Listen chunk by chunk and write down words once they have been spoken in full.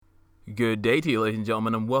Good day to you, ladies and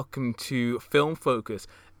gentlemen, and welcome to Film Focus,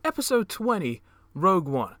 Episode 20, Rogue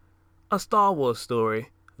One, a Star Wars story,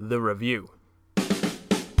 the review.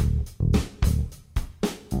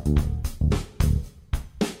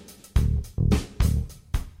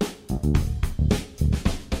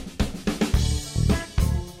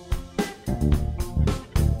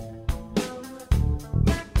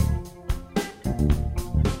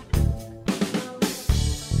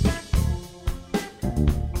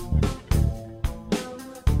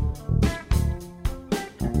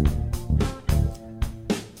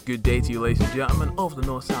 Good day to you, ladies and gentlemen of the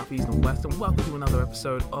North, South, East, and West, and welcome to another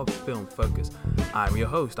episode of Film Focus. I'm your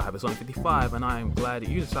host, Hypersonic55, and I am glad that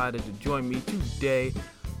you decided to join me today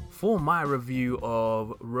for my review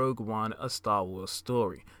of Rogue One, a Star Wars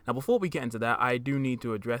story. Now, before we get into that, I do need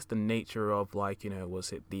to address the nature of,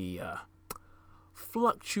 the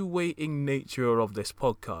fluctuating nature of this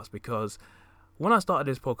podcast, because when I started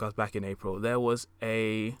this podcast back in April, there was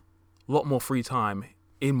a lot more free time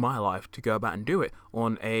in my life to go about and do it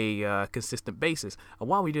on a consistent basis. And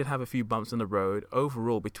while we did have a few bumps in the road,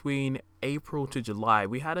 overall between April to July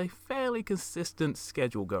we had a fairly consistent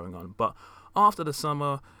schedule going on. But after the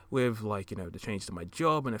summer, with the change to my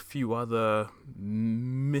job and a few other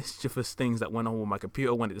mischievous things that went on with my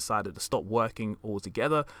computer when it decided to stop working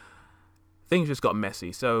altogether, things just got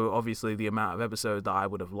messy. So obviously the amount of episodes that I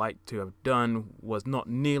would have liked to have done was not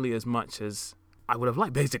nearly as much as I would have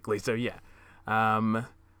liked, basically. So yeah.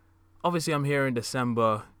 Obviously I'm here in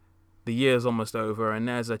December, the year's almost over, and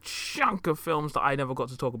there's a chunk of films that I never got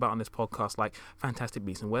to talk about on this podcast, like Fantastic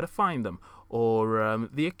Beasts and Where to Find Them, or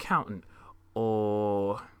The Accountant,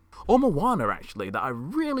 or Moana, actually, that I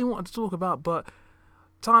really wanted to talk about, but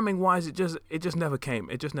timing wise it just never came.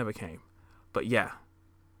 But yeah,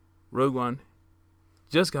 Rogue One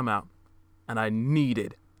just come out, and I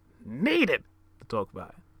needed to talk about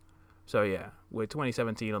it. So yeah, with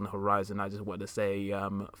 2017 on the horizon, I just wanted to say,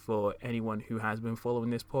 for anyone who has been following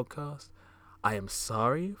this podcast, I am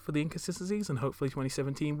sorry for the inconsistencies, and hopefully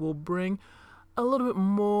 2017 will bring a little bit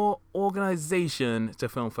more organization to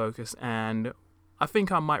Film Focus, and I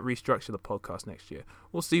think I might restructure the podcast next year.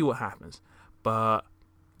 We'll see what happens. But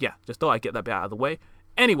yeah, just thought I'd get that bit out of the way.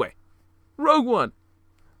 Anyway, Rogue One,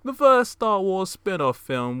 the first Star Wars spin-off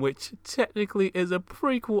film, which technically is a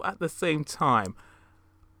prequel at the same time.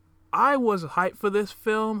 I was hyped for this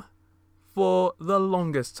film for the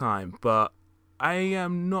longest time, but I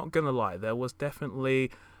am not gonna lie, there was definitely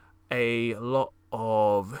a lot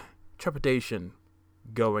of trepidation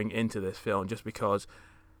going into this film, just because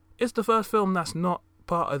it's the first film that's not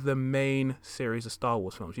part of the main series of Star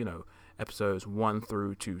Wars films, episodes 1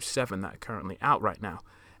 through to 7 that are currently out right now.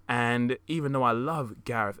 And even though I love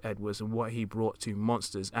Gareth Edwards and what he brought to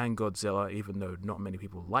Monsters and Godzilla, even though not many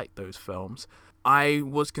people like those films, I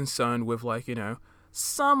was concerned with,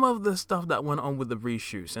 some of the stuff that went on with the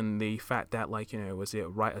reshoots, and the fact that,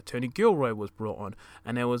 writer Tony Gilroy was brought on,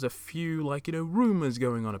 and there was a few, rumors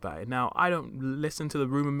going on about it. Now, I don't listen to the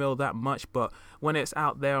rumor mill that much, but when it's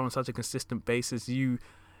out there on such a consistent basis, you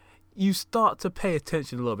start to pay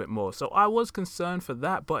attention a little bit more. So I was concerned for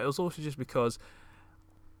that, but it was also just because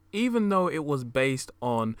even though it was based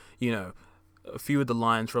on, a few of the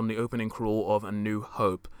lines from the opening crawl of A New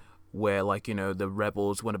Hope, where, the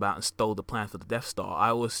rebels went about and stole the plan for the Death Star,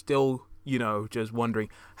 I was still, just wondering,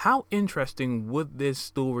 how interesting would this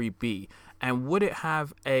story be? And would it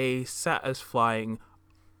have a satisfying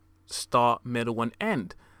start, middle, and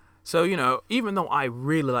end? So, even though I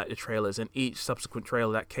really like the trailers, and each subsequent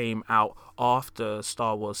trailer that came out after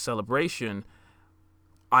Star Wars Celebration,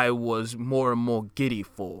 I was more and more giddy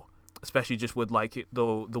for, especially just with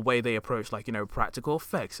the way they approach practical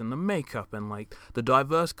effects and the makeup and the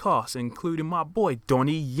diverse cast, including my boy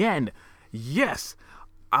Donnie Yen. Yes,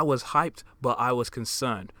 I was hyped, but I was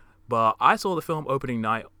concerned. But I saw the film opening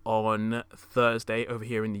night on Thursday over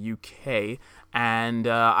here in the UK, and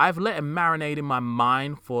I've let it marinate in my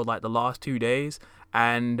mind for the last 2 days.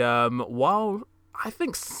 And while I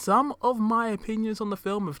think some of my opinions on the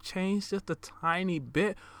film have changed just a tiny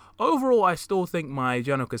bit, overall, I still think my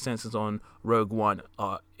general consensus on Rogue One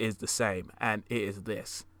is the same, and it is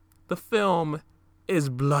this. The film is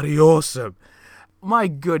bloody awesome. My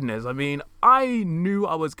goodness, I knew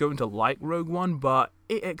I was going to like Rogue One, but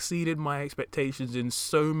it exceeded my expectations in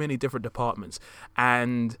so many different departments,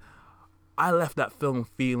 and I left that film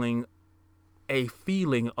feeling a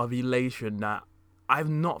feeling of elation that I've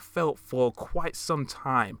not felt for quite some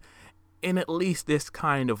time, in at least this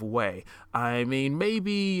kind of way.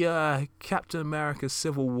 Maybe Captain America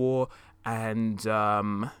Civil War and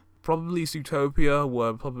Probably Zootopia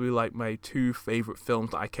were probably like my two favorite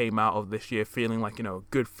films that I came out of this year feeling like, a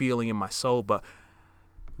good feeling in my soul. But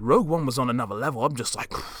Rogue One was on another level. I'm just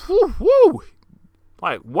like, whoo,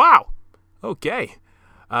 like, wow, okay.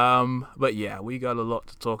 But yeah, we got a lot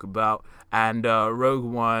to talk about. And Rogue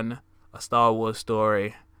One, A Star Wars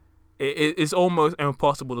Story, it's almost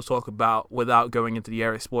impossible to talk about without going into the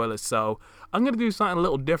area of spoilers. So I'm going to do something a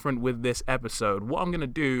little different with this episode. What I'm going to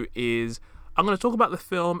do is I'm going to talk about the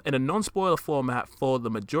film in a non-spoiler format for the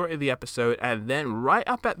majority of the episode, and then right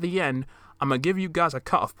up at the end, I'm going to give you guys a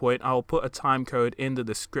cutoff point. I will put a time code in the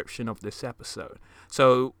description of this episode.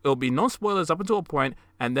 So it'll be non-spoilers up until a point,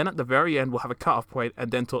 and then at the very end, we'll have a cutoff point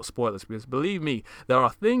and then talk spoilers. Because believe me, there are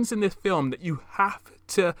things in this film that you have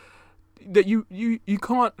to, that you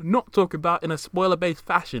can't not talk about in a spoiler-based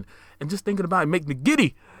fashion. And just thinking about it make me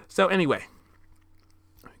giddy. So anyway,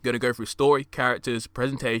 going to go through story, characters,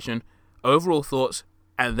 presentation, overall thoughts,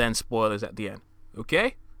 and then spoilers at the end.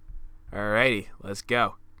 Okay? Alrighty, let's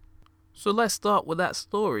go. So let's start with that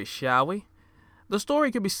story, shall we? The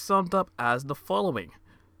story can be summed up as the following.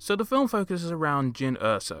 So the film focuses around Jyn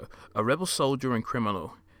Erso, a rebel soldier and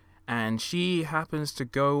criminal, and she happens to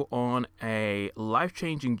go on a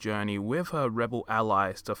life-changing journey with her rebel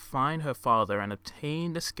allies to find her father and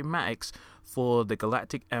obtain the schematics for the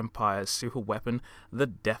Galactic Empire's superweapon, the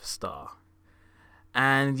Death Star.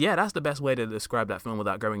 And yeah, that's the best way to describe that film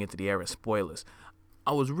without going into the area of spoilers.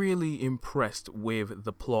 I was really impressed with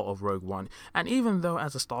the plot of Rogue One, and even though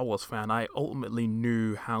as a Star Wars fan I ultimately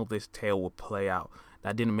knew how this tale would play out,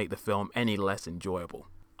 that didn't make the film any less enjoyable.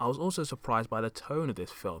 I was also surprised by the tone of this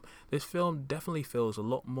film. This film definitely feels a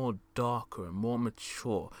lot more darker and more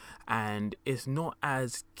mature, and it's not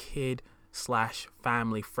as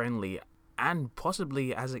kid/family friendly and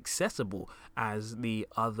possibly as accessible as the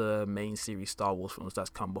other main series Star Wars films that's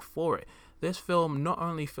come before it. This film not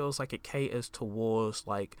only feels like it caters towards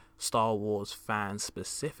like Star Wars fans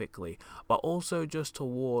specifically, but also just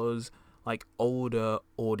towards like older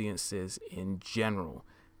audiences in general.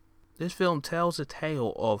 This film tells a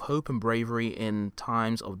tale of hope and bravery in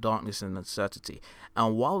times of darkness and uncertainty,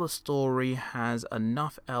 and while the story has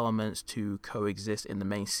enough elements to coexist in the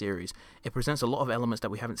main series, it presents a lot of elements that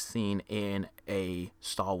we haven't seen in a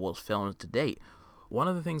Star Wars film to date. One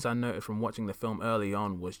of the things I noted from watching the film early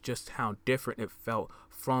on was just how different it felt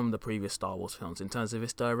from the previous Star Wars films in terms of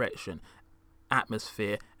its direction,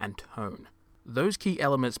 atmosphere, and tone. Those key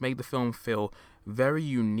elements made the film feel very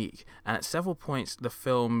unique, and at several points the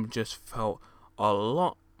film just felt a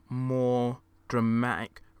lot more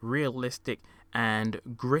dramatic, realistic, and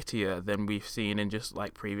grittier than we've seen in just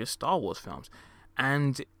like previous Star Wars films.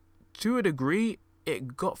 And to a degree,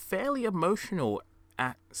 it got fairly emotional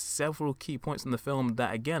at several key points in the film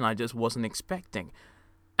that, again, I just wasn't expecting.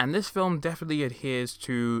 And this film definitely adheres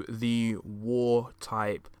to the war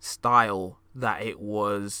type style that it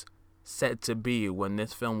was said to be when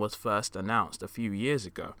this film was first announced a few years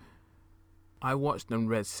ago. I watched and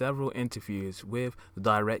read several interviews with the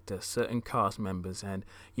director, certain cast members, and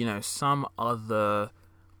some other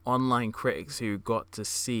online critics who got to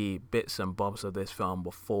see bits and bobs of this film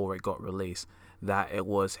before it got released, that it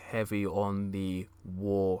was heavy on the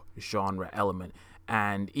war genre element.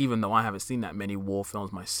 And even though I haven't seen that many war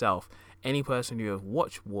films myself, any person who has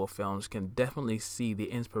watched war films can definitely see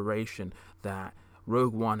the inspiration that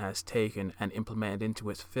Rogue One has taken and implemented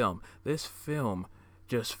into its film. This film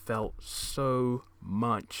just felt so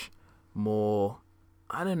much more,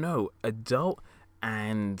 adult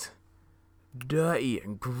and dirty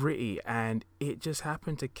and gritty, and it just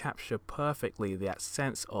happened to capture perfectly that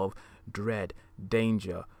sense of dread,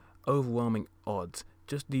 danger, overwhelming odds.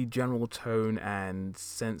 Just the general tone and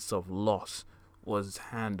sense of loss was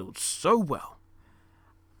handled so well.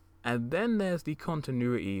 And then there's the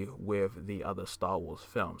continuity with the other Star Wars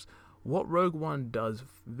films. What Rogue One does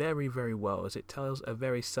very, very well is it tells a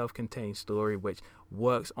very self-contained story which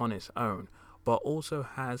works on its own, but also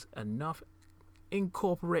has enough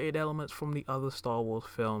incorporated elements from the other Star Wars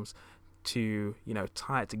films to,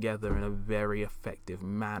 tie it together in a very effective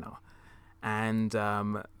manner. And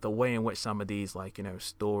the way in which some of these,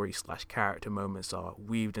 story/character moments are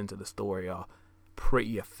weaved into the story are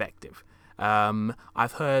pretty effective.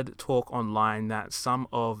 I've heard talk online that some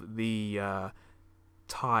of the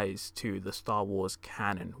ties to the Star Wars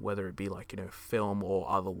canon, whether it be film or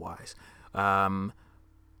otherwise,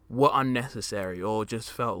 were unnecessary or just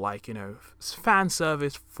felt like, fan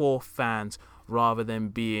service for fans rather than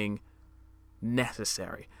being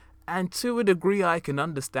necessary. And to a degree, I can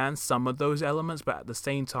understand some of those elements, but at the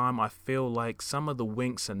same time, I feel like some of the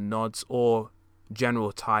winks and nods or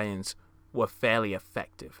general tie-ins were fairly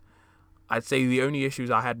effective. I'd say the only issues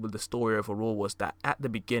I had with the story overall was that at the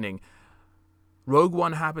beginning, Rogue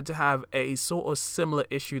One happened to have a sort of similar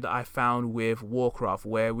issue that I found with Warcraft,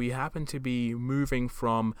 where we happen to be moving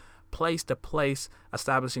from place to place,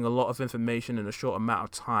 establishing a lot of information in a short amount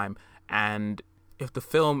of time. And if the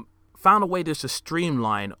film found a way just to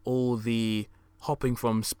streamline all the hopping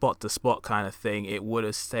from spot to spot kind of thing, it would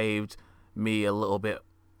have saved me a little bit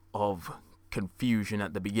of confusion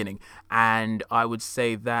at the beginning. And I would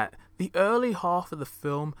say that the early half of the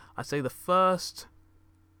film, I'd say the first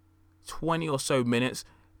 20 or so minutes,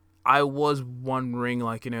 I was wondering,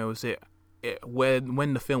 like, was it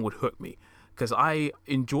when the film would hook me? Because I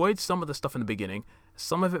enjoyed some of the stuff in the beginning.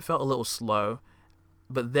 Some of it felt a little slow.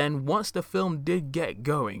 But then once the film did get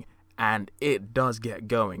going, and it does get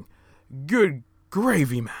going, good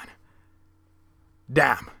gravy, man.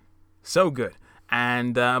 Damn. So good.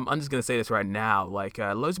 And I'm just going to say this right now. Like,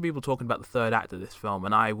 loads of people talking about the third act of this film,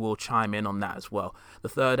 and I will chime in on that as well. The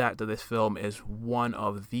third act of this film is one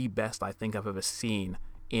of the best I think I've ever seen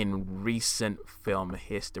in recent film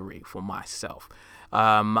history for myself.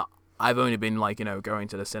 I've only been, going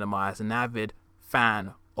to the cinema as an avid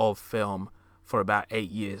fan of film for about 8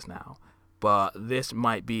 years now. But this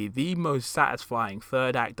might be the most satisfying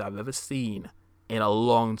third act I've ever seen in a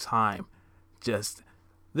long time.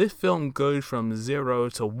 This film goes from 0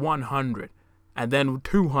 to 100, and then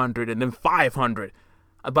 200, and then 500.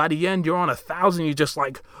 And by the end, you're on 1,000. You're just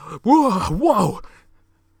like, whoa.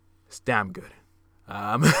 It's damn good.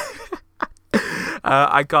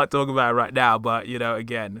 I can't talk about it right now, but,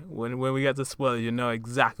 again, when we get to spoilers, you know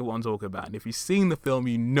exactly what I'm talking about. And if you've seen the film,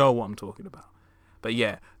 you know what I'm talking about. But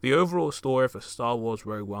yeah, the overall story for Star Wars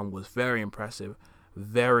Rogue One was very impressive,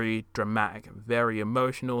 very dramatic, very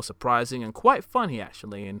emotional, surprising, and quite funny,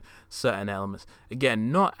 actually, in certain elements.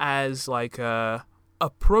 Again, not as,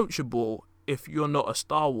 approachable if you're not a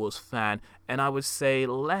Star Wars fan, and I would say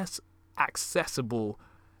less accessible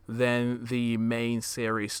than the main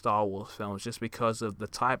series Star Wars films, just because of the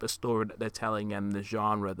type of story that they're telling and the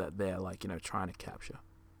genre that they're trying to capture.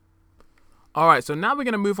 Alright, so now we're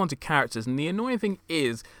going to move on to characters, and the annoying thing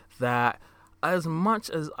is that as much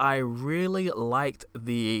as I really liked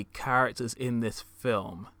the characters in this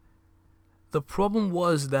film, the problem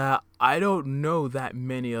was that I don't know that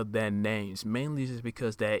many of their names, mainly just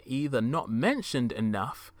because they're either not mentioned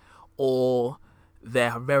enough or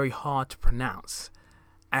they're very hard to pronounce.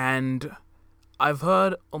 And I've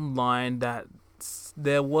heard online that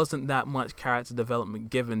there wasn't that much character development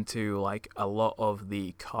given to a lot of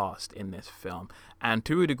the cast in this film, and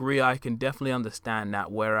to a degree I can definitely understand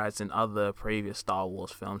that, whereas in other previous Star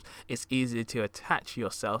Wars films it's easier to attach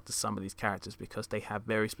yourself to some of these characters because they have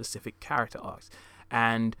very specific character arcs.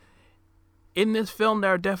 And in this film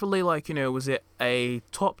there are definitely was it a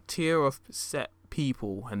top tier of set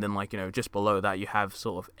people, and then just below that you have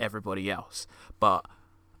sort of everybody else. But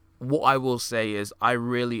what I will say is I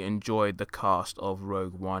really enjoyed the cast of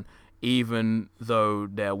Rogue One. Even though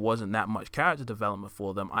there wasn't that much character development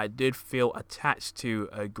for them, I did feel attached to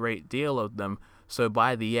a great deal of them. So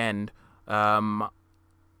by the end, I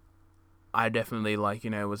definitely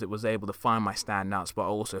was able to find my standouts, but I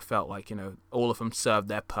also felt all of them served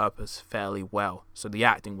their purpose fairly well. So the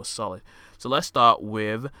acting was solid. So let's start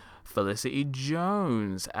with Felicity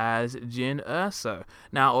Jones as Jyn Erso.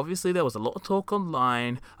 Now, obviously, there was a lot of talk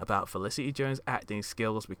online about Felicity Jones' acting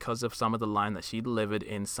skills because of some of the line that she delivered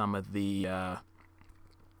in some of the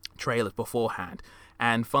trailers beforehand.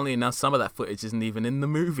 And funnily enough, some of that footage isn't even in the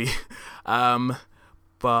movie.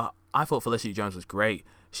 But I thought Felicity Jones was great.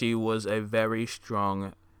 She was a very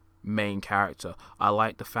strong main character. I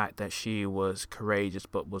liked the fact that she was courageous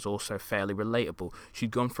but was also fairly relatable.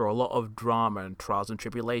 She'd gone through a lot of drama and trials and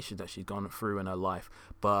tribulations that she'd gone through in her life,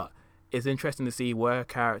 but it's interesting to see where her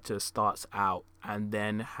character starts out and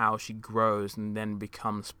then how she grows and then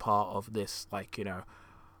becomes part of this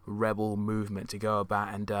rebel movement to go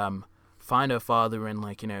about and find her father and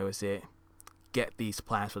get these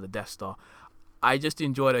plans for the Death Star. I just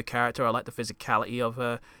enjoyed her character. I like the physicality of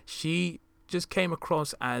her. She just came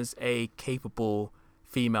across as a capable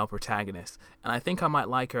female protagonist, and I think I might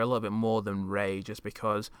like her a little bit more than Rey, just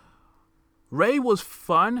because Rey was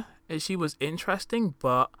fun and she was interesting,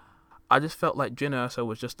 but I just felt like Jyn Erso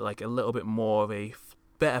was just a little bit more of a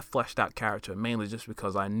better fleshed out character, mainly just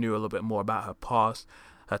because I knew a little bit more about her past.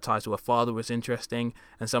 Her ties to her father was interesting,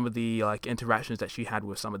 and some of the interactions that she had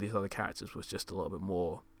with some of these other characters was just a little bit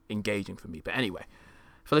more engaging for me. But anyway,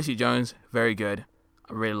 Felicity Jones, very good.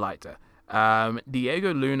 I really liked her.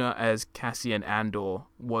 Diego Luna as Cassian Andor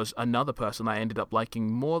was another person I ended up liking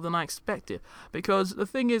more than I expected, because the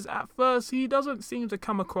thing is, at first he doesn't seem to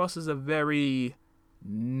come across as a very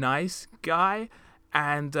nice guy,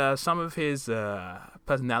 and some of his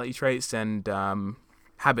personality traits and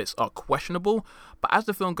habits are questionable. But as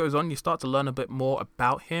the film goes on, you start to learn a bit more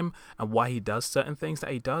about him and why he does certain things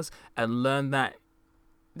that he does, and learn that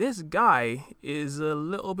this guy is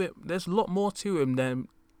there's a lot more to him than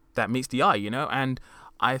that meets the eye, and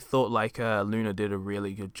I thought Luna did a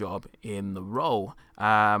really good job in the role.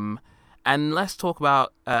 And let's talk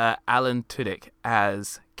about Alan Tudyk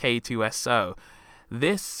as K2SO.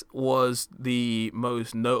 This was the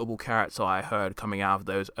most notable character I heard coming out of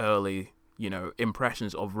those early,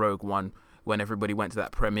 impressions of Rogue One when everybody went to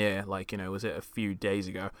that premiere, was it a few days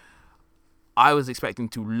ago? I was expecting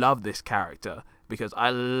to love this character because I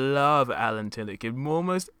love Alan Tudyk in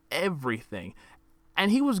almost everything.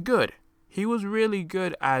 And he was good. He was really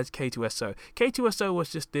good as K2SO. K2SO was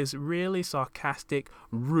just this really sarcastic,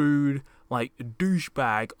 rude,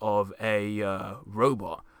 douchebag of a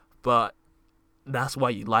robot. But that's why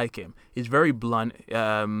you like him. He's very blunt.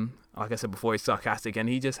 Like I said before, he's sarcastic, and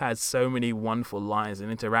he just has so many wonderful lines and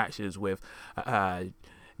interactions with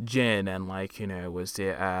Jin and was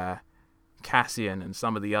it Cassian and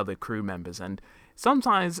some of the other crew members. And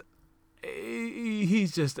sometimes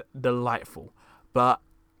he's just delightful. But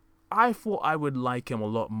I thought I would like him a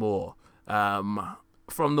lot more.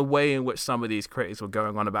 From the way in which some of these critics were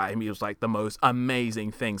going on about him, he was the most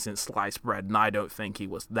amazing thing since sliced bread, and I don't think he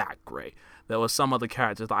was that great. There were some other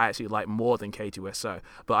characters that I actually liked more than K2SO,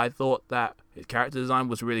 but I thought that his character design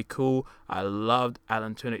was really cool. I loved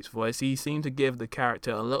Alan Tudyk's voice. He seemed to give the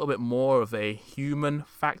character a little bit more of a human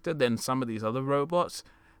factor than some of these other robots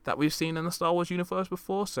that we've seen in the Star Wars universe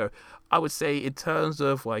before. So I would say in terms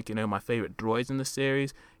of my favorite droids in the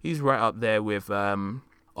series, he's right up there with R2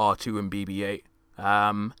 and BB-8.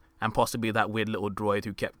 And possibly that weird little droid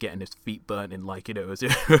who kept getting his feet burnt in Return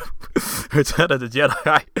of the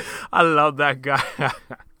Jedi. I love that guy.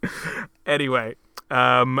 Anyway,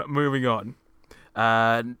 moving on.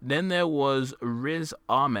 Then there was Riz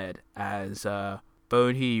Ahmed as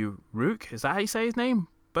Bodhi Rook. Is that how you say his name?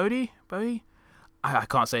 Bodhi? I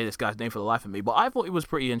can't say this guy's name for the life of me, but I thought it was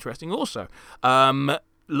pretty interesting also.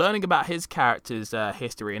 Learning about his character's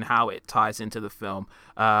history and how it ties into the film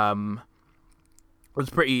was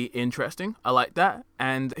pretty interesting. I liked that,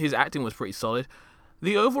 and his acting was pretty solid.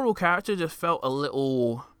 The overall character just felt a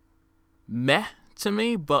little meh to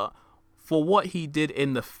me, but for what he did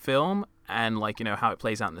in the film and how it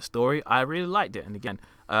plays out in the story, I really liked it. And again,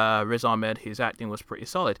 Riz Ahmed, his acting was pretty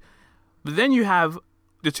solid. But then you have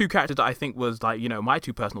the two characters that I think was my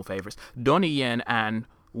two personal favorites, Donnie Yen and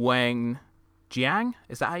Wen Jiang.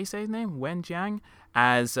 Is that how you say his name? Wen Jiang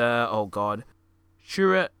as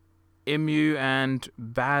Chirrut Imru and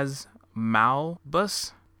Baz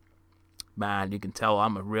Malbus. Man, you can tell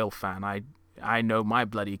I'm a real fan. I know my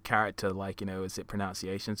bloody character, is it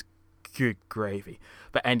pronunciations? Good gravy.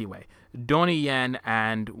 But anyway, Donnie Yen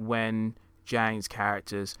and Wen Jiang's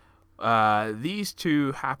characters, these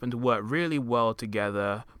two happen to work really well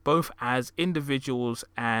together, both as individuals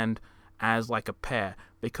and as a pair,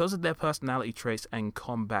 because of their personality traits and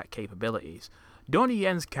combat capabilities. Donnie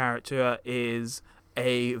Yen's character is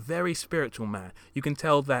a very spiritual man. You can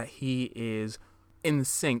tell that he is in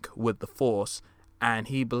sync with the Force, and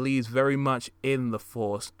he believes very much in the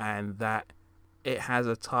Force, and that it has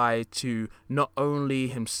a tie to not only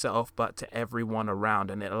himself but to everyone around,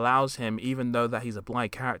 and it allows him, even though that he's a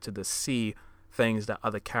blind character, to see things that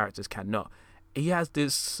other characters cannot. He has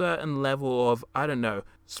this certain level of,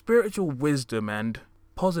 spiritual wisdom and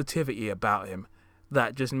positivity about him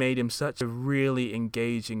that just made him such a really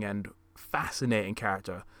engaging and fascinating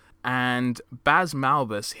character. And Baz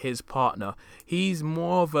Malbus, his partner, he's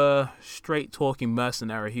more of a straight-talking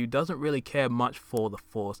mercenary who doesn't really care much for the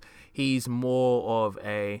Force. He's more of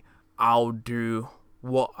a, I'll do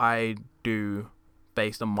what I do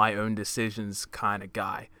based on my own decisions kind of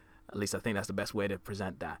guy. At least I think that's the best way to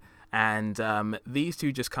present that. And these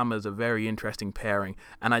two just come as a very interesting pairing.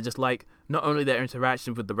 And I just like not only their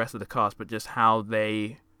interactions with the rest of the cast, but just how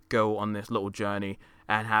they go on this little journey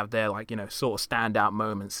and have their sort of standout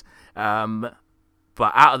moments. But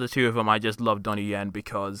out of the two of them, I just love Donnie Yen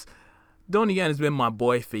because Donnie Yen has been my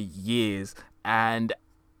boy for years, and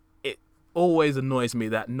it always annoys me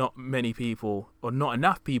that not many people or not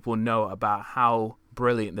enough people know about how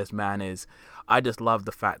brilliant this man is. I just love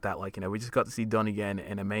the fact that we just got to see Donnie Yen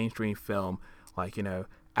in a mainstream film,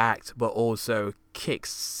 act, but also kick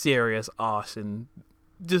serious ass in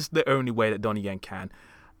just the only way that Donnie Yen can.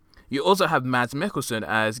 You also have Mads Mikkelsen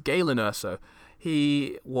as Galen Erso.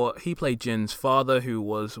 He played Jin's father, who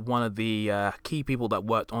was one of the key people that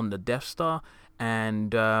worked on the Death Star,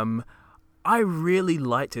 and I really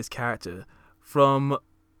liked his character. from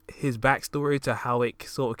his backstory to how it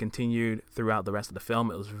sort of continued throughout the rest of the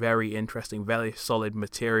film. It was very interesting, very solid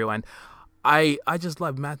material, and I just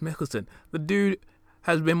love Mads Mikkelsen. The dude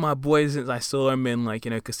has been my boy since I saw him in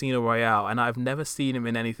Casino Royale, and I've never seen him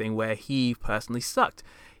in anything where he personally sucked.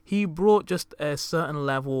 He brought just a certain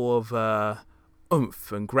level of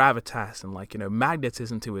oomph and gravitas and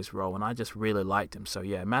magnetism to his role, and I just really liked him. So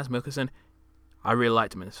yeah, Mads Mikkelsen, I really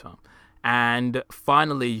liked him in this film. And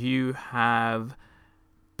finally, you have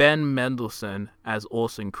Ben Mendelsohn as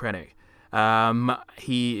Orson Krennic.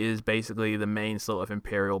 He is basically the main sort of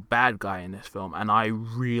Imperial bad guy in this film, and I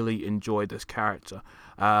really enjoyed this character.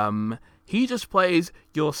 He just plays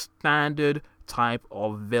your standard type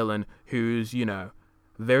of villain who's,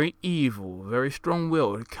 very evil, very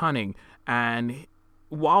strong-willed, cunning, and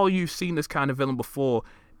while you've seen this kind of villain before,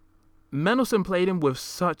 Mendelsohn played him with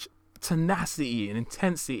such tenacity and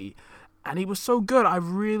intensity, and he was so good. I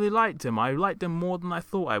really liked him. I liked him more than I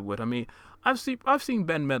thought I would. I mean, I've seen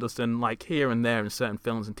Ben Mendelsohn here and there in certain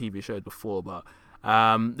films and TV shows before, but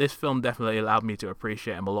this film definitely allowed me to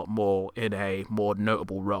appreciate him a lot more in a more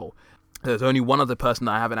notable role. There's only one other person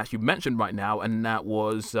that I haven't actually mentioned right now, and that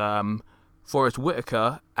was Forrest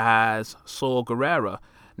Whitaker as Saw Gerrera.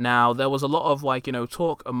 Now, there was a lot of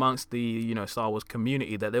talk amongst the Star Wars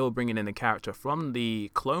community that they were bringing in the character from the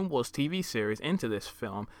Clone Wars TV series into this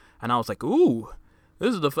film, and I was like, ooh,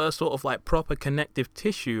 this is the first sort of proper connective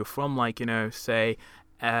tissue from say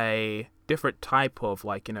a different type of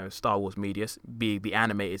Star Wars media, be the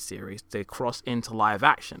animated series, to cross into live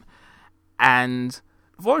action. And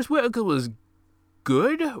Forrest Whitaker was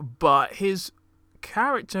good, but his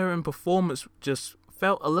character and performance just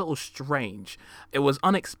felt a little strange. It was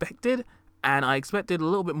unexpected, and I expected a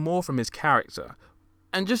little bit more from his character.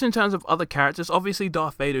 And just in terms of other characters, obviously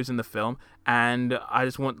Darth Vader's in the film, and I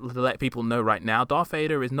just want to let people know right now, Darth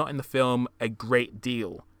Vader is not in the film a great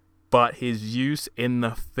deal, but his use in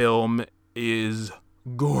the film is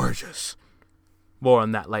gorgeous. More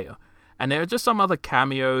on that later. And there are just some other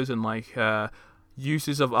cameos and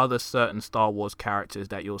uses of other certain Star Wars characters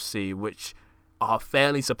that you'll see, which are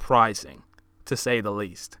fairly surprising, to say the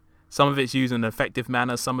least. Some of it's used in an effective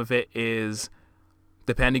manner, some of it is,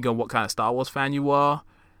 depending on what kind of Star Wars fan you are,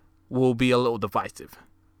 will be a little divisive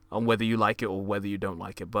on whether you like it or whether you don't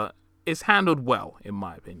like it, but it's handled well, in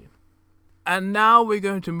my opinion. And now we're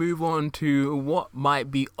going to move on to what might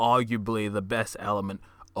be arguably the best element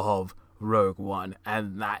of Rogue One,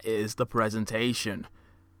 and that is the presentation.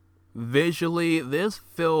 Visually, this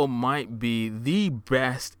film might be the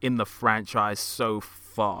best in the franchise so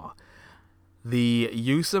far. The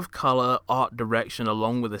use of color, art direction,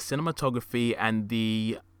 along with the cinematography and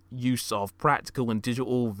the use of practical and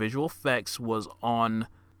digital visual effects was on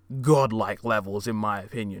godlike levels, in my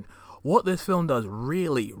opinion. What this film does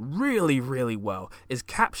really, really, really well is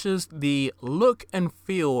captures the look and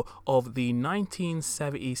feel of the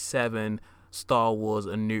 1977 Star Wars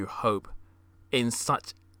A New Hope in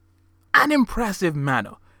such an impressive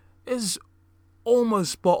manner. It's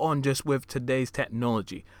almost spot on just with today's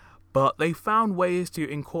technology. But they found ways to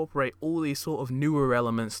incorporate all these sort of newer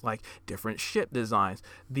elements like different ship designs,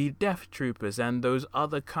 the Death Troopers, and those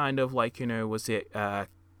other kind of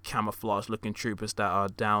camouflage looking troopers that are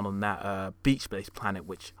down on that beach-based planet,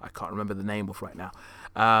 which I can't remember the name of right now.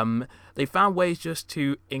 They found ways just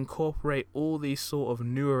to incorporate all these sort of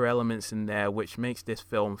newer elements in there, which makes this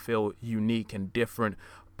film feel unique and different,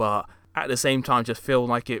 but at the same time just feel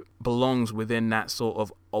like it belongs within that sort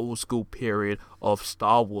of old school period of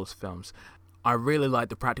Star Wars films. I really like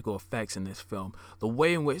the practical effects in this film. The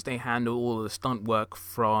way in which they handle all of the stunt work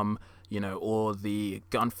from, all the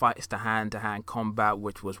gunfights to hand-to-hand combat,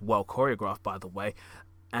 which was well choreographed, by the way,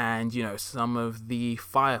 and, some of the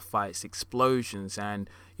firefights, explosions, and,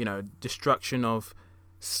 destruction of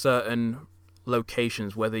certain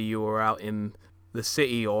locations, whether you were out in the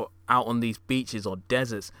city or out on these beaches or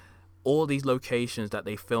deserts. All these locations that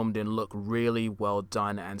they filmed in look really well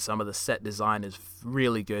done, and some of the set design is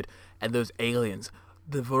really good. And those aliens,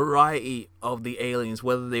 the variety of the aliens,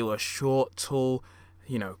 whether they were short, tall,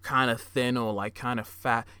 kind of thin or kind of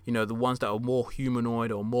fat, the ones that are more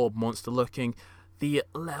humanoid or more monster looking, the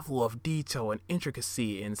level of detail and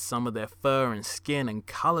intricacy in some of their fur and skin and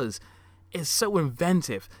colors is so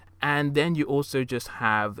inventive. And then you also just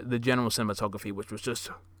have the general cinematography, which was just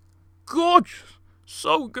gorgeous.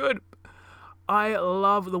 So good. I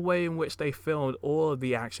love the way in which they filmed all of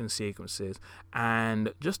the action sequences,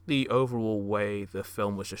 and just the overall way the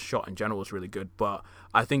film was just shot in general was really good. But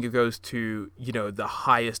I think it goes to, the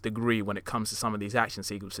highest degree when it comes to some of these action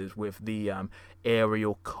sequences with the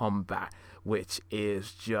aerial combat, which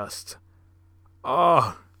is just,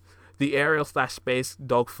 the aerial/space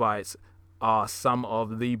dogfights are some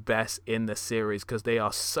of the best in the series because they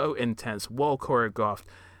are so intense, well choreographed,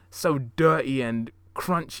 so dirty and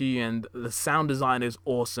crunchy, and the sound design is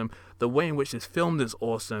awesome. The way in which it's filmed is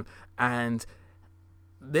awesome, and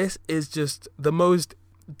this is just the most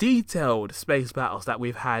detailed space battles that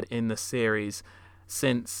we've had in the series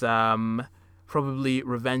since probably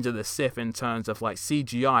Revenge of the Sith in terms of like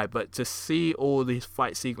CGI. But to see all these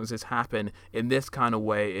fight sequences happen in this kind of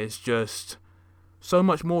way is just so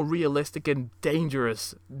much more realistic and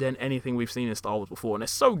dangerous than anything we've seen in Star Wars before, and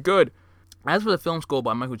it's so good. As for the film score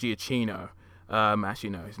by Michael Giacchino,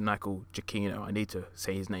 actually no, it's Michael Giacchino, I need to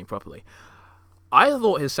say his name properly. I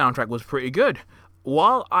thought his soundtrack was pretty good.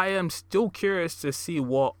 While I am still curious to see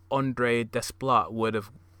what Andre Desplat would have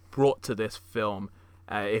brought to this film,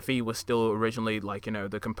 if he was still originally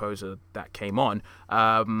the composer that came on,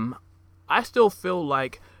 I still feel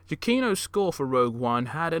like Giacchino's score for Rogue One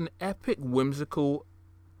had an epic, whimsical,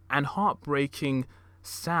 and heartbreaking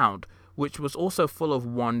sound, which was also full of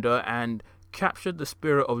wonder and captured the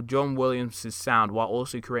spirit of John Williams' sound while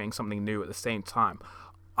also creating something new at the same time.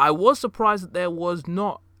 I was surprised that there was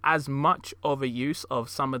not as much of a use of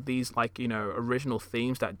some of these original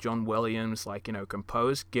themes that John Williams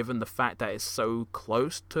composed, given the fact that it's so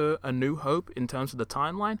close to A New Hope in terms of the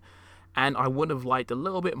timeline, and I would have liked a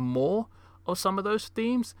little bit more of some of those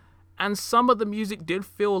themes. And some of the music did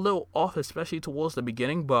feel a little off, especially towards the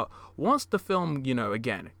beginning, but once the film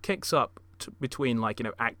again kicks up between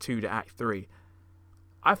Act 2 to Act 3,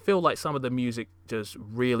 I feel like some of the music just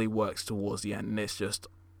really works towards the end, and it's just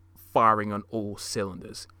firing on all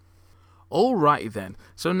cylinders. Alrighty then,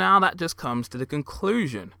 so now that just comes to the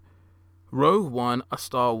conclusion. Rogue One, a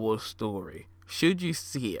Star Wars story. Should you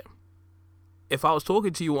see it? If I was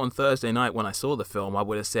talking to you on Thursday night when I saw the film, I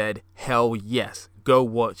would have said, hell yes, go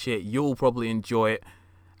watch it. You'll probably enjoy it,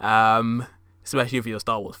 especially if you're a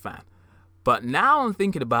Star Wars fan. But now I'm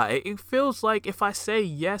thinking about it, it feels like if I say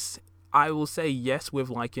yes, I will say yes with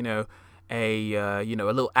a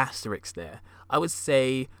little asterisk there. I would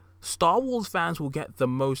say Star Wars fans will get the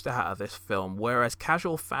most out of this film, whereas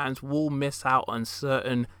casual fans will miss out on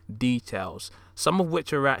certain details, some of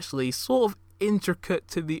which are actually sort of intricate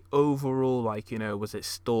to the overall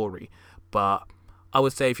story. But I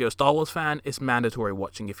would say if you're a Star Wars fan, it's mandatory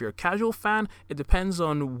watching. If you're a casual fan, it depends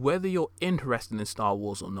on whether you're interested in Star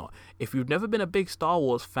Wars or not. If you've never been a big Star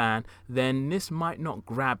Wars fan, then this might not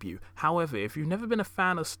grab you. However, if you've never been a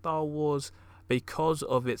fan of Star Wars because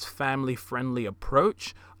of its family-friendly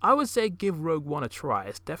approach, I would say give Rogue One a try.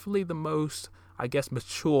 It's definitely the most,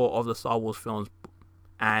 mature of the Star Wars films,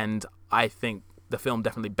 and I think the film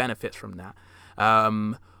definitely benefits from that.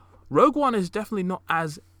 Rogue One is definitely not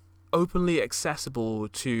as openly accessible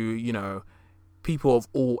to, people of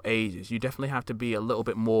all ages. You definitely have to be a little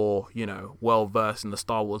bit more, well-versed in the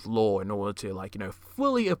Star Wars lore in order to,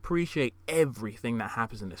 fully appreciate everything that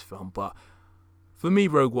happens in this film. But for me,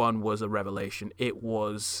 Rogue One was a revelation. It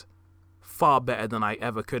was far better than I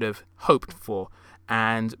ever could have hoped for.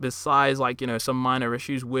 And besides, some minor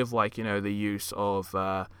issues with, the use of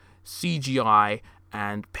CGI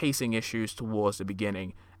and pacing issues towards the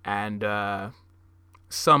beginning, and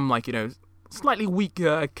some slightly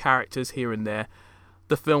weaker characters here and there,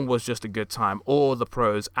 the film was just a good time. All the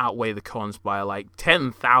pros outweigh the cons by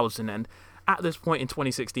 10,000, and at this point in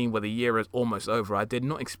 2016, where the year is almost over, I did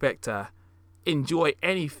not expect to enjoy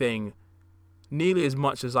anything nearly as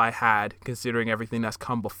much as I had, considering everything that's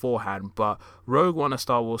come beforehand. But Rogue One, a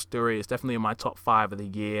Star Wars story, is definitely in my top 5 of the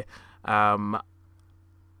year.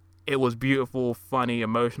 It was beautiful, funny,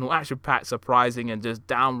 emotional, action-packed, surprising, and just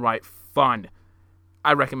downright fun.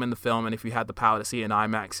 I recommend the film, and if you had the power to see it in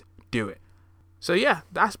IMAX, do it. So yeah,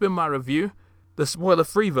 that's been my review, the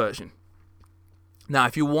spoiler-free version. Now,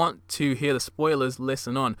 if you want to hear the spoilers,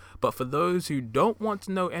 listen on. But for those who don't want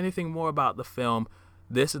to know anything more about the film,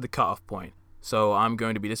 this is the cutoff point. So I'm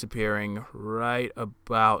going to be disappearing right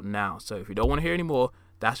about now. So if you don't want to hear any more,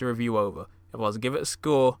 that's the review over. If I was to give it a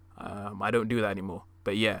score, I don't do that anymore.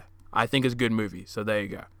 But yeah, I think it's a good movie. So there you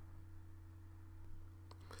go.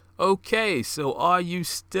 Okay, so are you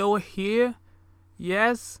still here?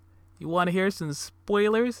 Yes? You want to hear some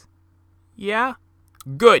spoilers? Yeah?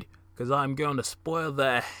 Good, because I'm going to spoil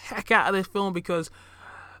the heck out of this film, because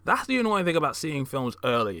that's the annoying thing about seeing films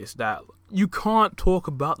early, is that you can't talk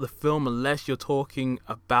about the film unless you're talking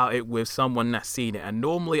about it with someone that's seen it. And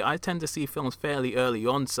normally I tend to see films fairly early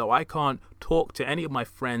on, so I can't talk to any of my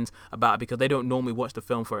friends about it because they don't normally watch the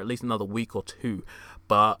film for at least another week or two.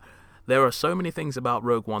 But there are so many things about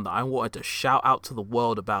Rogue One that I wanted to shout out to the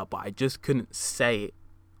world about, but I just couldn't say it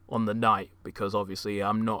on the night because obviously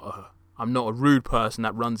I'm not a I'm not a rude person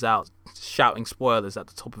that runs out shouting spoilers at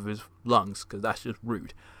the top of his lungs, because that's just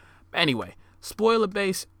rude. Anyway,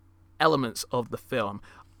 spoiler-based elements of the film.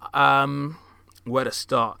 Where to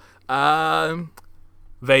start?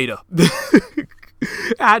 Vader.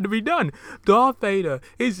 It had to be done. Darth Vader,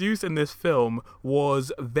 his use in this film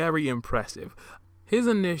was very impressive. His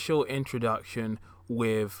initial introduction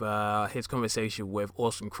with his conversation with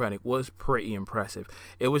Orson Krennic was pretty impressive.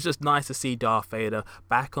 It was just nice to see Darth Vader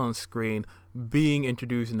back on screen, being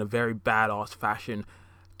introduced in a very badass fashion,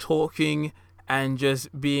 talking and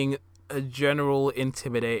just being a general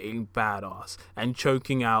intimidating badass, and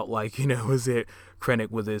choking out, like, was it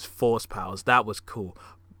Krennic with his force powers. That was cool.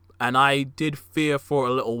 And I did fear for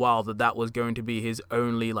a little while that was going to be his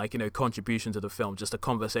only, contribution to the film, just a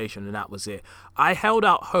conversation, and that was it. I held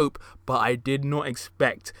out hope, but I did not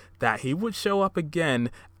expect that he would show up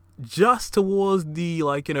again just towards the,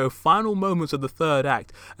 final moments of the third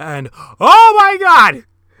act. And, oh my God!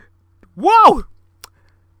 Whoa!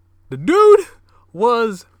 The dude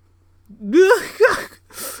was...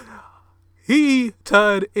 He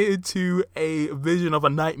turned into a vision of a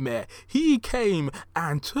nightmare. He came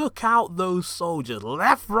and took out those soldiers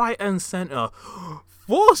left, right, and center.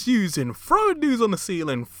 Force using, throwing dudes on the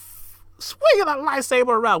ceiling, swinging that lightsaber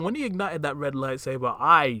around. When he ignited that red lightsaber,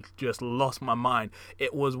 I just lost my mind.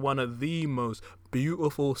 It was one of the most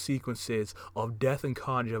beautiful sequences of death and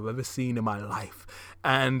carnage I've ever seen in my life.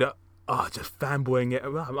 And, just fanboying it.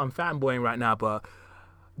 I'm fanboying right now, but...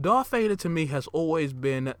 Darth Vader to me has always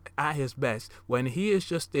been at his best when he is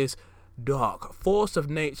just this dark force of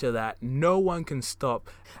nature that no one can stop.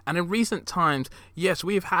 And in recent times, yes,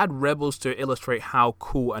 we've had Rebels to illustrate how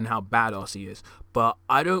cool and how badass he is, but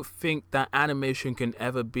I don't think that animation can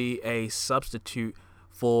ever be a substitute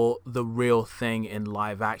for the real thing in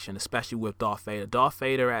live action, especially with Darth Vader. Darth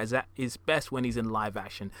Vader is at his best when he's in live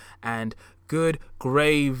action, and good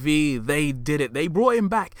gravy, they did it. They brought him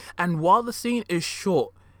back, and while the scene is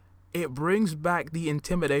short, it brings back the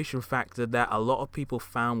intimidation factor that a lot of people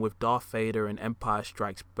found with Darth Vader in Empire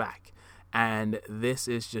Strikes Back. And this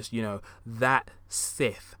is just, that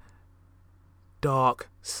Sith dark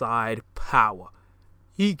side power.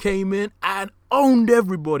 He came in and owned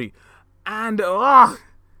everybody. And, man,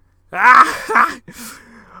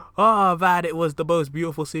 it was the most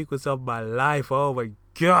beautiful sequence of my life. Oh my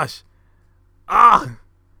gosh.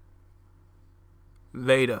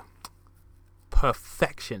 Vader.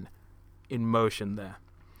 Perfection in motion there.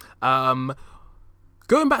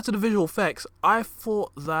 Going back to the visual effects, I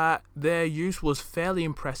thought that their use was fairly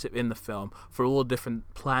impressive in the film for all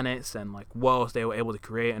different planets and worlds they were able to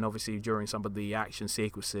create, and obviously during some of the action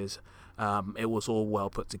sequences, it was all well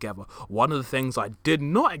put together. One of the things I did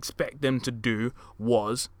not expect them to do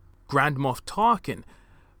was Grand Moff Tarkin.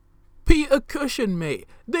 Peter Cushing, mate.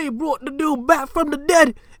 They brought the dude back from the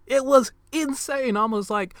dead. It was insane. I was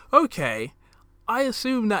like, okay, I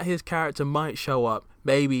assume that his character might show up,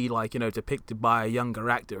 maybe depicted by a younger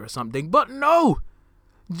actor or something, but no!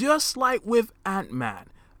 Just like with Ant-Man,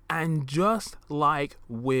 and just like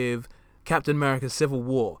with Captain America Civil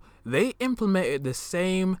War, they implemented the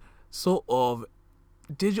same sort of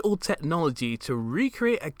digital technology to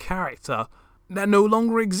recreate a character that no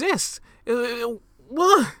longer exists.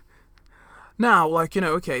 Now,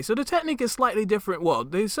 okay, so the technique is slightly different. Well,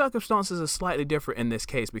 the circumstances are slightly different in this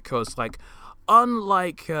case because,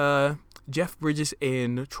 unlike Jeff Bridges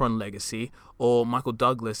in Tron Legacy, or Michael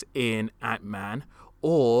Douglas in Ant-Man,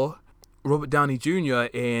 or Robert Downey Jr.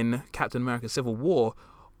 in Captain America Civil War,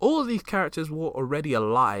 all of these characters were already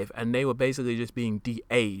alive and they were basically just being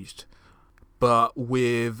de-aged. But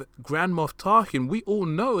with Grand Moff Tarkin, we all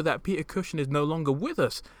know that Peter Cushing is no longer with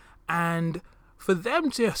us, and for them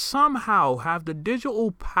to somehow have the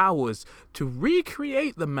digital powers to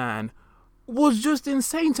recreate the man was just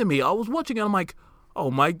insane to me. I was watching and I'm like, oh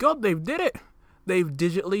my God, they did it. They've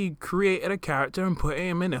digitally created a character and put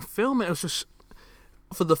him in a film. It was just,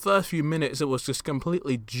 for the first few minutes, it was just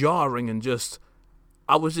completely jarring and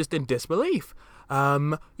I was just in disbelief.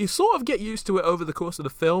 You sort of get used to it over the course of the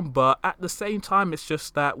film, but at the same time, it's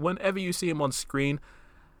just that whenever you see him on screen,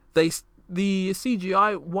 the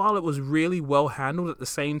CGI, while it was really well handled at the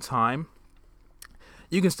same time,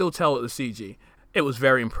 you can still tell it was CG. It was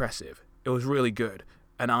very impressive. It was really good.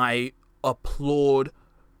 And I applaud,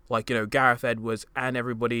 Gareth Edwards and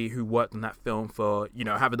everybody who worked on that film for,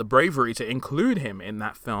 having the bravery to include him in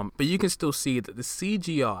that film. But you can still see that the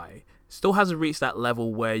CGI still hasn't reached that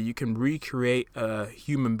level where you can recreate a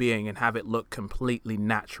human being and have it look completely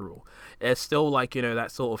natural. It's still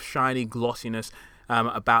that sort of shiny glossiness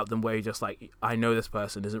about them where you're just I know this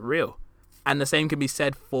person isn't real. And the same can be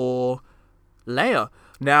said for Leia.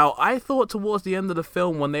 Now, I thought towards the end of the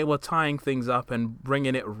film, when they were tying things up and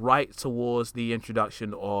bringing it right towards the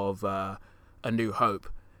introduction of A New Hope,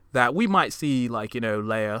 that we might see, like,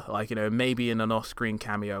 Leia, like, maybe in an off-screen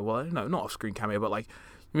cameo. Well, no, not off-screen cameo, but, like,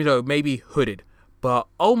 maybe hooded. But,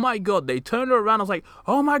 oh my god, they turned her around. I was like,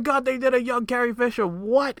 oh my god, they did a young Carrie Fisher.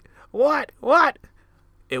 What?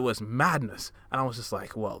 It was madness. And I was just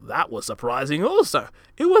like, well, that was surprising also.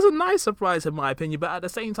 It was a nice surprise in my opinion, but at the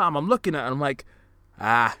same time, I'm looking at it and I'm like,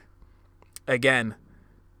 again,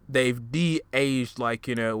 they've de-aged, like,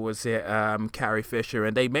 Carrie Fisher,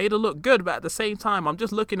 and they made her look good, but at the same time, I'm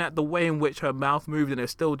just looking at the way in which her mouth moved, and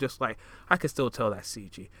it's still just like, I can still tell that's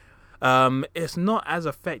CG. It's not as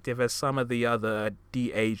effective as some of the other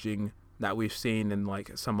de-aging that we've seen in,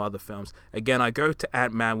 like, some other films. Again, I go to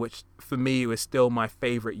Ant-Man, which for me was still my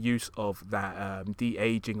favorite use of that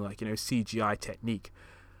de-aging, like, CGI technique.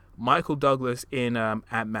 Michael Douglas in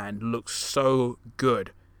Ant-Man looks so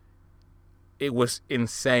good. It was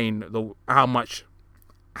insane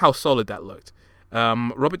how solid that looked.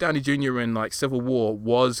 Robert Downey Jr. in, like, Civil War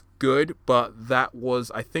was good, but that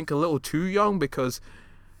was, I think, a little too young, because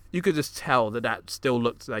you could just tell that still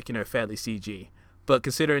looked like, fairly CG. But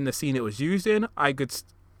considering the scene it was used in, I could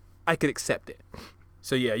accept it.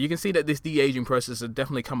 So yeah, you can see that this de-aging process has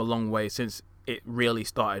definitely come a long way since it really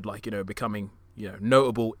started, like, becoming,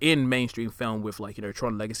 notable in mainstream film with, like,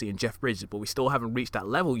 Tron Legacy and Jeff Bridges, but we still haven't reached that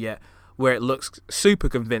level yet where it looks super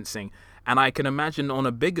convincing. And I can imagine on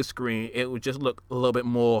a bigger screen, it would just look a little bit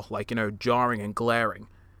more, like, jarring and glaring.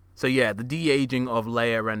 So yeah, the de-aging of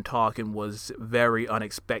Leia and Tarkin was very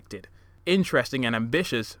unexpected. Interesting and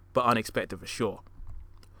ambitious, but unexpected for sure.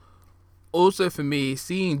 Also for me,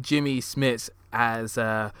 seeing Jimmy Smits as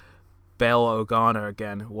Bail Organa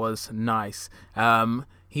again was nice.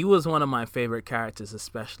 He was one of my favorite characters,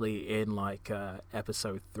 especially in, like,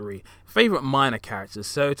 episode 3. Favorite minor characters.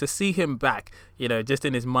 So to see him back, just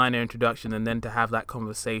in his minor introduction, and then to have that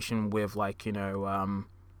conversation with, like,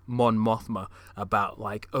 Mon Mothma about,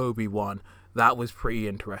 like, Obi-Wan, that was pretty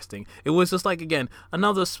interesting. It was just, like, again,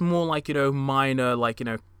 another small, like, minor, like,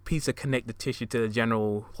 piece of connective tissue to the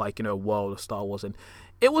general, like, world of Star Wars, and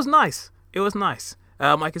it was nice.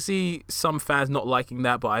 I could see some fans not liking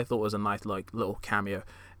that, but I thought it was a nice, like, little cameo.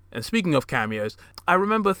 And speaking of cameos, I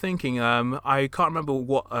remember thinking, I can't remember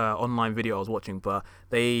what online video I was watching, but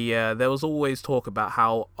there was always talk about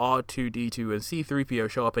how R2-D2 and C-3PO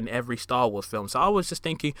show up in every Star Wars film. So I was just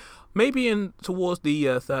thinking, maybe towards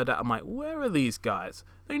the third act, I'm like, where are these guys?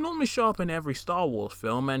 They normally show up in every Star Wars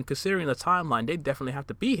film, and considering the timeline, they definitely have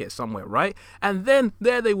to be here somewhere, right? And then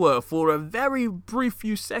there they were for a very brief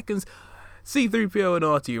few seconds. C-3PO and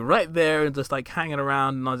R2 right there and just, like, hanging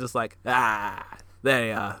around, and I was just like, there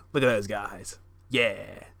they are. Look at those guys.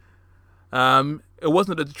 Yeah. It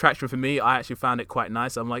wasn't a detraction for me. I actually found it quite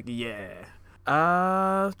nice. I'm like, yeah.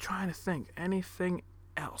 Trying to think. Anything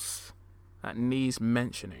else that needs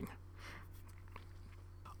mentioning?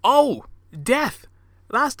 Oh, death.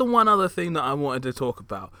 That's the one other thing that I wanted to talk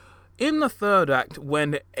about. In the third act,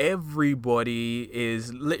 when everybody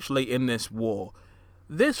is literally in this war,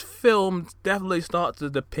 this film definitely starts to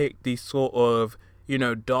depict the sort of,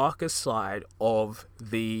 darker side of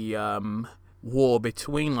the war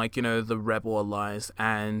between, like, the Rebel Alliance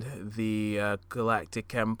and the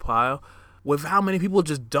Galactic Empire, with how many people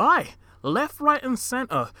just die. Left, right, and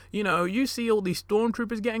center. You see all these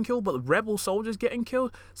stormtroopers getting killed, but Rebel soldiers getting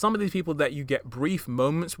killed. Some of these people that you get brief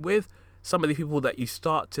moments with, some of the people that you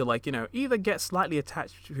start to, like, either get slightly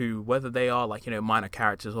attached to, whether they are, like, minor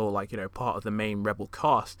characters or, like, part of the main Rebel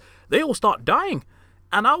cast, they all start dying.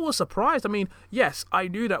 And I was surprised. I mean, yes, I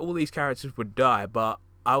knew that all these characters would die, but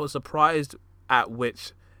I was surprised at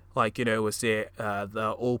which, like,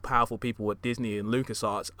 the all-powerful people at Disney and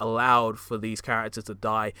LucasArts allowed for these characters to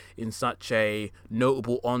die in such a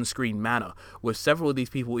notable on-screen manner, with several of these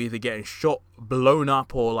people either getting shot, blown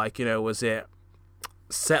up, or, like,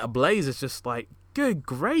 set ablaze. It's just like, good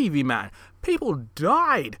gravy, man. People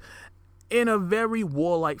died in a very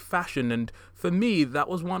warlike fashion, and for me, that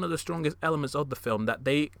was one of the strongest elements of the film, that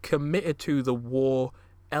they committed to the war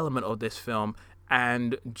element of this film.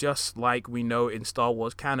 And just like we know in Star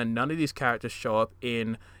Wars canon, none of these characters show up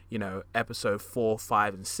in, episode 4,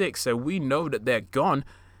 5, and 6, so we know that they're gone,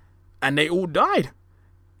 and they all died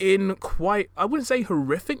in quite, I wouldn't say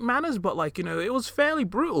horrific manners, but, like, it was fairly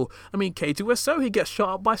brutal. I mean, K2SO, he gets shot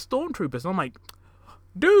up by stormtroopers, and I'm like,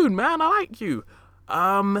 dude, man, I like you.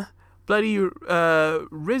 Bloody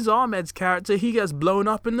Riz Ahmed's character, he gets blown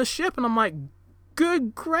up in the ship, and I'm like,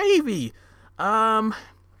 good gravy. And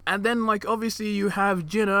then, like, obviously you have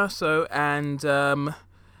Jyn Erso and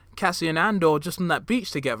Cassian Andor just on that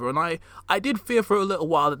beach together, and I did fear for a little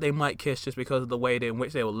while that they might kiss just because of the way in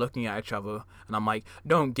which they were looking at each other, and I'm like,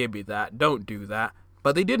 don't give me that, don't do that.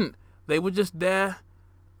 But they didn't. They were just there,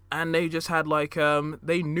 and they just had like,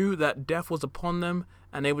 they knew that death was upon them,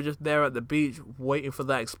 and they were just there at the beach waiting for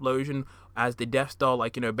that explosion as the Death Star,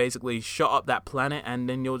 like, basically shot up that planet, and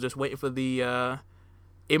then you're just waiting for the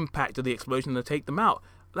impact of the explosion to take them out.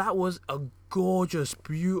 That was a gorgeous,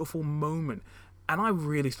 beautiful moment, and I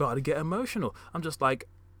really started to get emotional. I'm just like,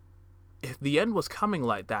 if the end was coming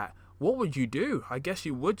like that, what would you do? I guess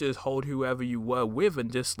you would just hold whoever you were with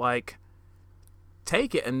and just, like,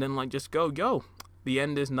 take it, and then, like, just go. The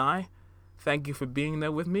end is nigh. Thank you for being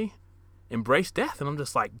there with me. Embrace death. And I'm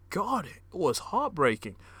just like, God, it was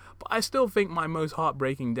heartbreaking. But I still think my most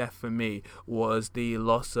heartbreaking death for me was the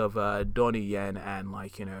loss of Donnie Yen and,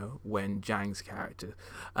 like, Wen Zhang's character.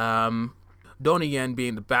 Donnie Yen,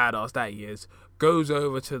 being the badass that he is, goes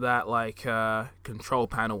over to that, like, control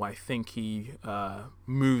panel. I think he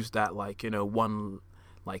moves that, like, one,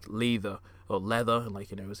 like, leather,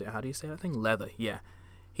 like, is it, how do you say that thing? Leather, yeah.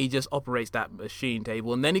 He just operates that machine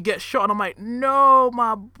table, and then he gets shot, and I'm like, no,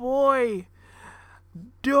 my boy,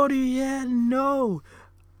 Donnie Yen, no.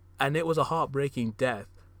 And it was a heartbreaking death.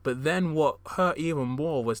 But then what hurt even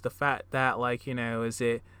more was the fact that, like,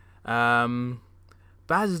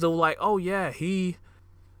 Baz is all like, oh yeah,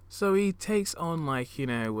 so he takes on, like,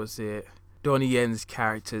 was it Donnie Yen's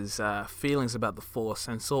character's feelings about the Force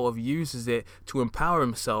and sort of uses it to empower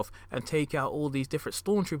himself and take out all these different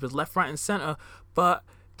stormtroopers left, right, and center. But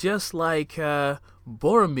just like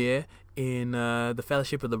Boromir in the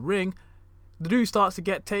Fellowship of the Ring, the dude starts to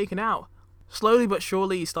get taken out. Slowly but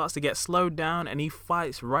surely, he starts to get slowed down, and he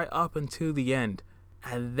fights right up until the end.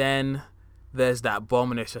 And then there's that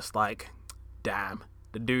bomb, and it's just like, damn.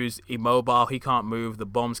 The dude's immobile, he can't move, the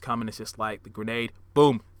bomb's coming, it's just like the grenade,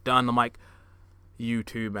 boom, done. I'm like, you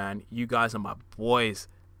two, man, you guys are my boys.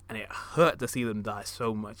 And it hurt to see them die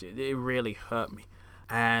so much. It really hurt me.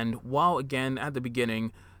 And while, again, at the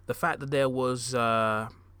beginning, the fact that there was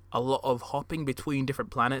a lot of hopping between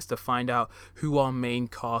different planets to find out who our main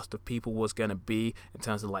cast of people was going to be in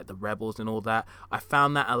terms of, like, the rebels and all that, I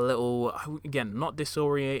found that a little, again, not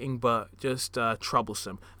disorientating, but just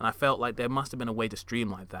troublesome. And I felt like there must have been a way to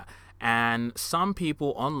streamline that. And some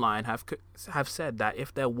people online have said that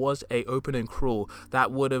if there was a opening crawl,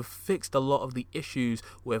 that would have fixed a lot of the issues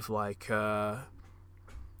with, like,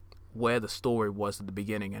 where the story was at the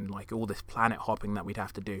beginning and, like, all this planet hopping that we'd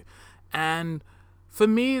have to do. And for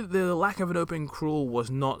me, the lack of an open crawl was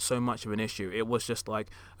not so much of an issue. It was just like,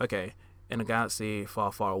 okay, in a galaxy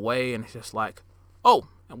far, far away, and it's just like, oh,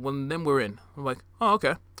 and then we're in. I'm like, oh,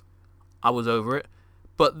 okay. I was over it.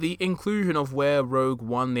 But the inclusion of where Rogue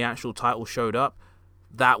One, the actual title, showed up,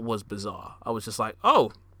 that was bizarre. I was just like,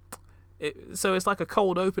 oh. So it's like a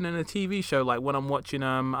cold open in a TV show, like when I'm watching,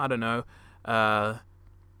 I don't know,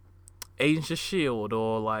 Agents of S.H.I.E.L.D.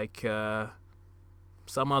 or, like,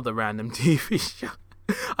 some other random TV show.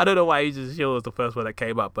 I don't know why Agents of S.H.I.E.L.D. was the first one that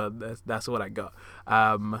came up, but that's what I got.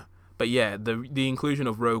 But yeah, the inclusion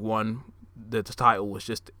of Rogue One, the title was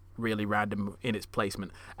just really random in its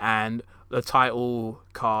placement. And the title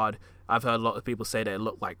card, I've heard a lot of people say that it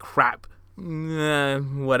looked like crap.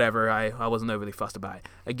 Whatever, I wasn't overly fussed about it.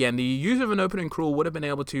 Again, the use of an opening crawl would have been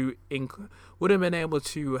able to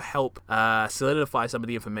help solidify some of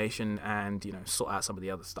the information and, sort out some of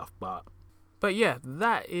the other stuff. But yeah,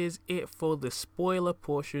 that is it for the spoiler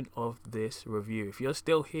portion of this review. If you're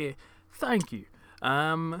still here, thank you.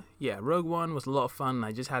 Yeah, Rogue One was a lot of fun.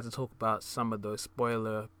 I just had to talk about some of those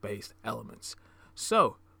spoiler-based elements.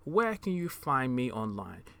 So, where can you find me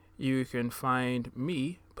online? You can find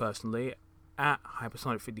me, personally, at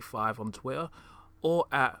Hypersonic55 on Twitter, or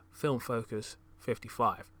at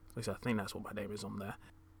FilmFocus55. At least I think that's what my name is on there.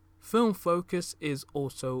 Film Focus is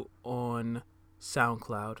also on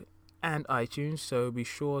SoundCloud and iTunes, so be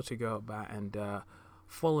sure to go about and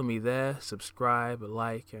follow me there, subscribe,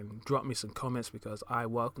 like, and drop me some comments because I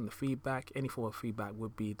welcome the feedback. Any form of feedback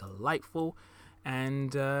would be delightful.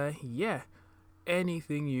 And yeah,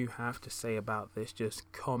 anything you have to say about this,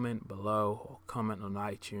 just comment below or comment on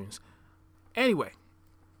iTunes. Anyway,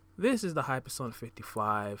 this is the Hypersonic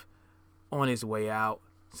 55 on his way out.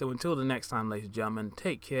 So until the next time, ladies and gentlemen,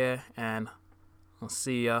 take care, and I'll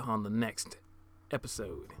see ya on the next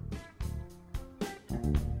episode.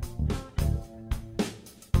 Thank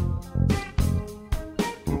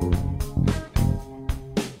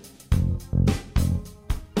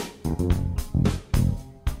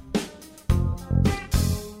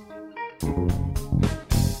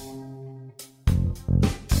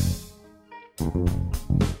you.